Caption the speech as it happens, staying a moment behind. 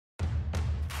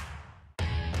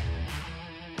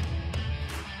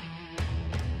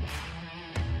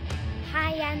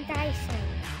am Dyson.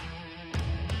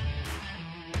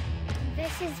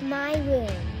 This is my room.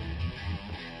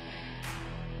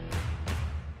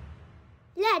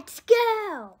 Let's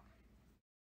go!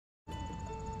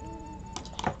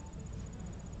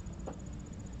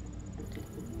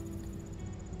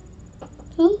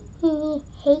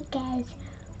 Hey guys,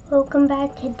 welcome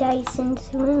back to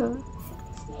Dyson's room.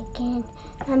 Again,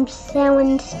 I'm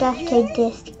selling stuff to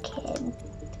this kid.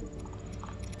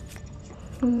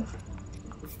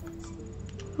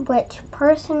 Which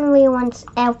personally wants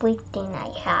everything I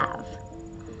have.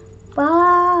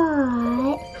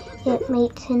 But it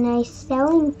makes a nice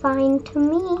selling find to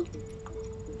me.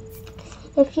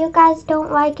 If you guys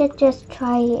don't like it, just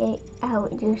try it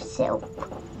out yourself.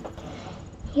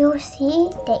 You'll see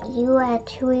that you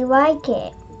actually like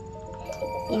it.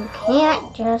 You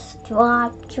can't just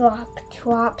drop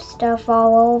stuff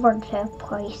all over the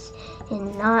place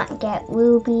and not get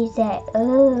rubies at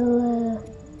all.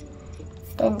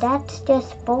 Then that's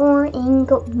just boring.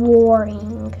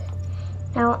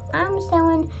 Now I'm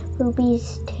selling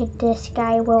rubies to this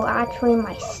guy, well actually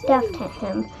my stuff to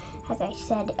him, as I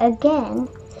said again.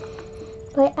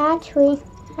 But actually,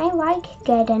 I like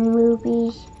getting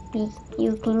rubies.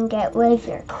 You can get rid of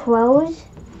your clothes,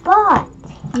 but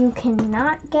you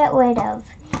cannot get rid of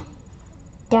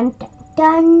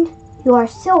your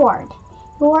sword,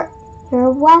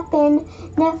 your weapon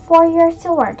for your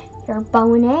sword, your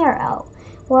bow and arrow,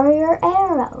 or your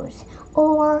arrows,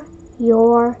 or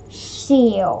your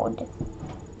shield.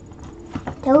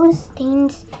 Those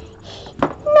things,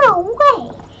 no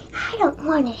way! I don't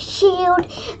want a shield.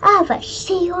 I have a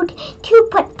shield to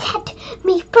protect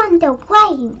me from the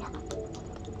rain.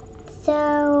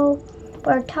 So,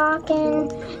 we're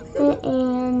talking,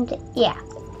 and yeah.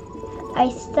 I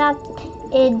stopped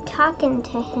talking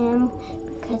to him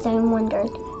because I wondered,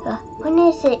 when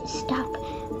does it stop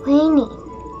raining?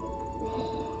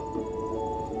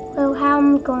 Well, how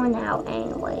I'm going out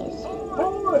anyways.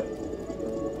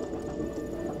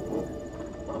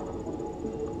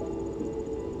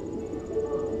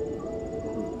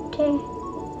 Okay.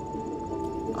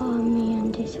 Oh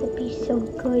man, this will be so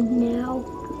good now.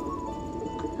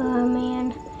 Oh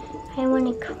man, I want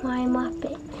to climb up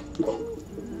it.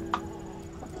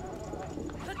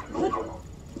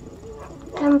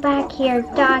 Come back here,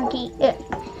 doggy.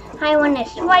 I want to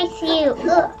slice you.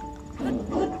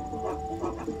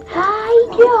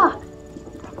 Hiya!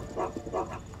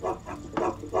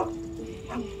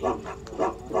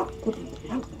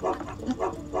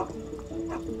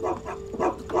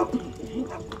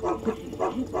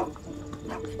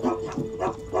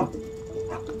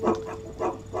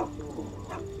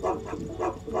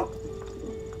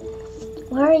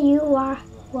 Where you are,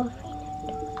 Wolfie.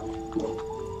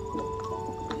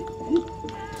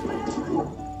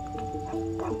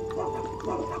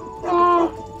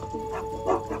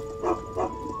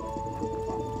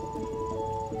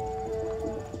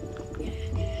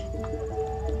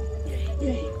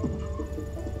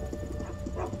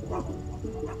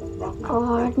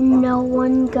 Oh, no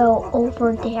one go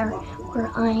over there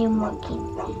where I am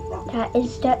looking. That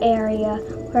is the area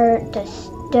where the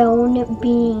stone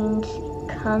beans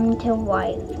come to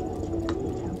life.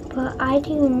 But I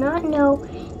do not know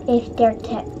if their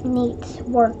techniques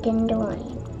work in doing.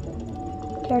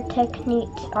 Their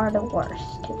techniques are the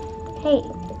worst. Hey.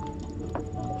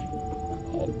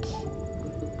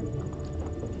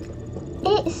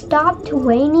 It stopped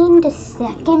raining the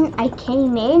second I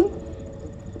came in?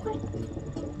 What?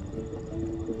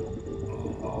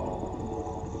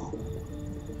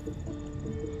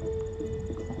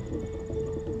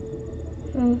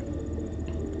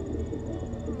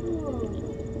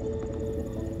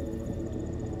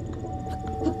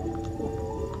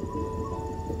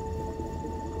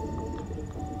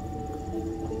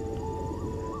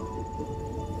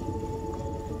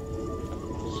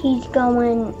 He's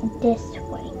going this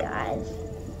way, guys.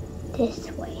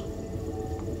 This way.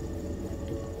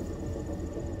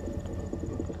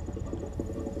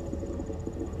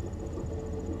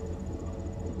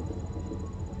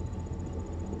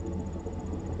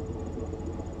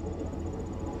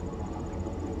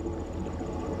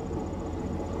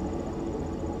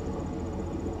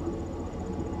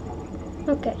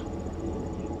 Okay.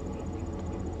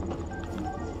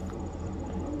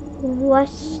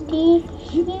 Rusty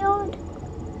shield?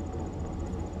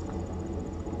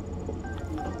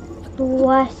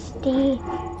 Rusty.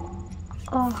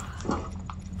 Oh.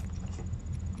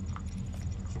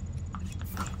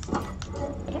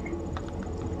 There.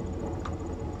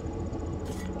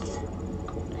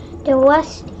 The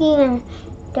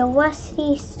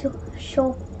rusty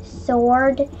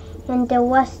sword and the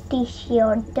rusty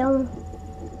shield. Don't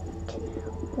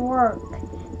work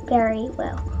very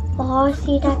well. Oh,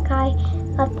 see that guy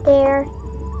up there?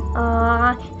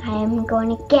 I am going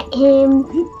to get him.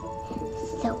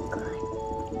 So good.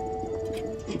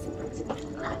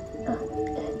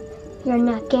 You're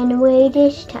not getting away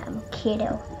this time,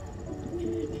 kiddo.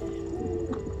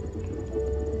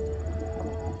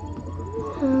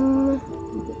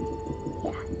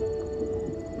 Yeah.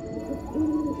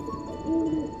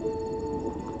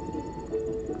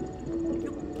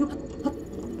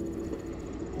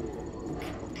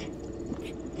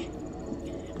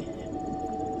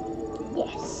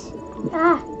 Yes.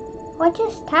 What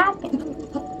just happened?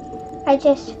 I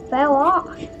just fell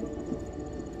off.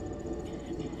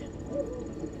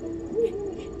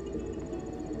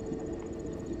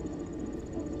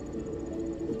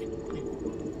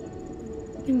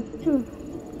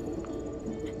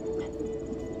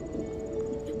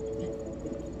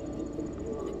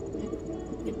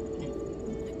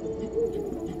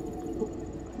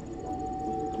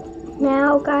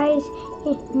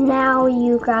 Now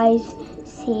you guys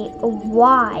see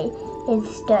why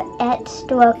it's the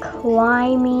extra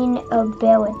climbing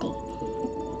ability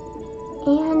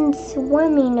and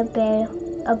swimming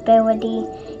ability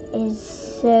is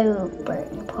super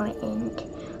important.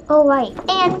 Oh right,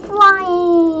 and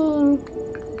flying!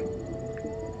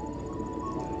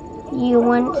 You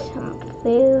want some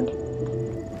food?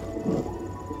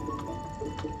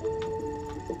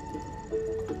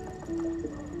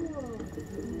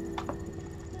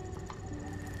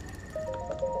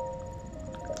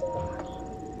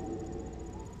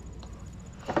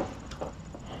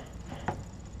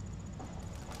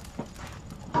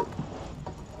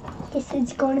 This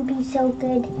is going to be so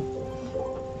good.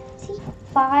 See,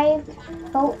 5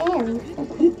 OM.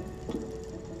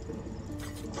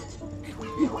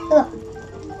 Ugh.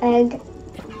 Egg.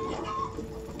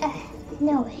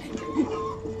 No way.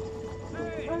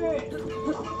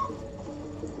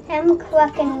 I'm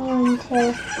clucking you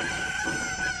until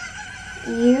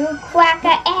you quack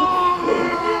a egg.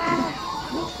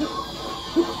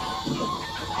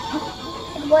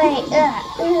 Wait,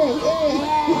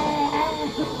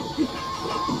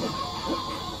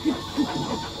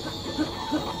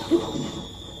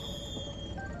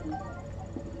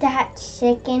 That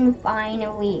chicken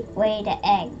finally laid an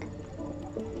egg.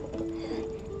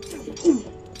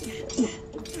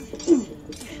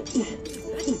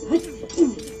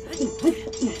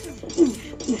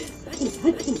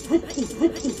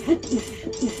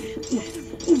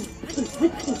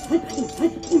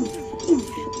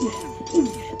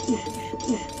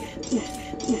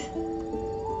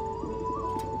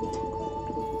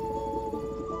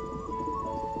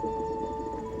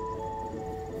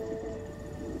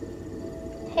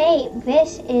 Hey,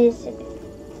 this is...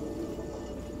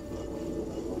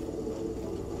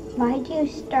 Why'd you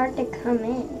start to come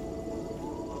in?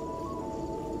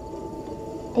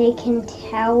 They can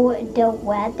tell the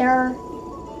weather.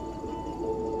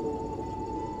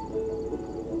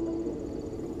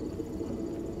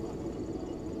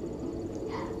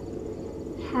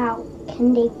 How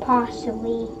can they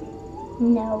possibly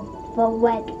know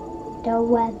the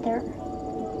weather?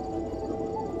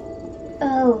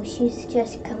 Oh, she's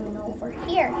just coming over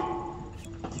here.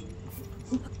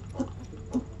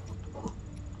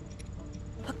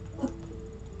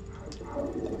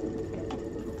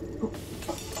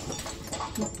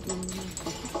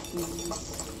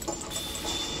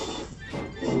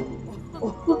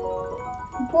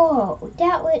 Whoa,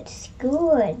 that looks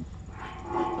good.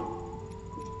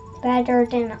 Better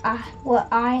than what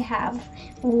I have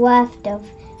left of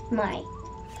my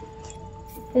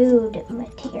food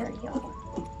material.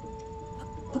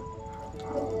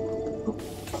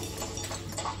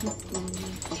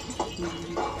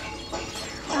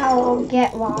 I'll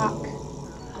get locked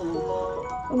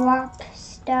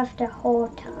stuff the whole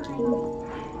time.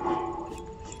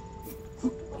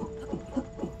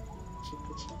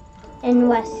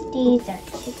 Unless these are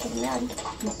chicken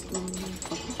nuggets.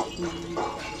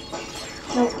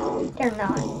 Nope, they're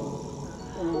not.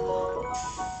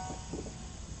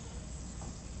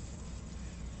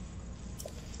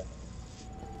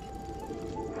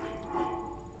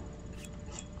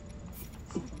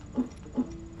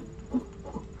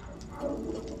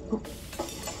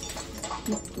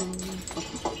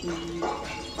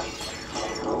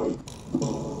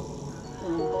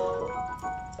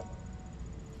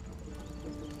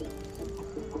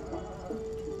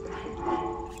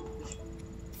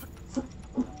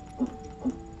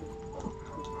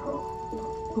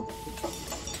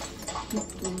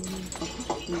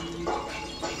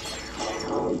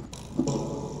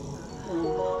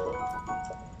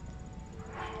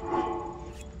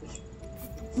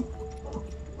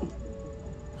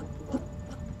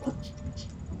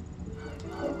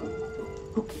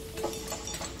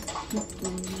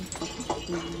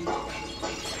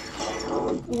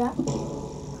 Yeah.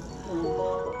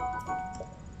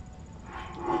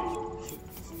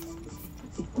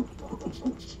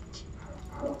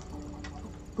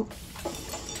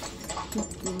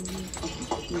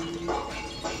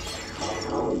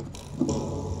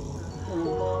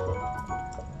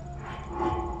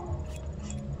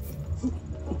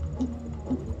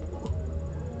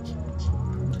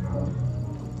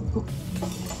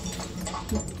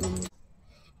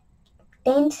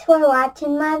 Thanks for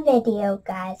watching my video,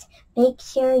 guys. Make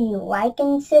sure you like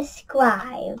and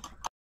subscribe.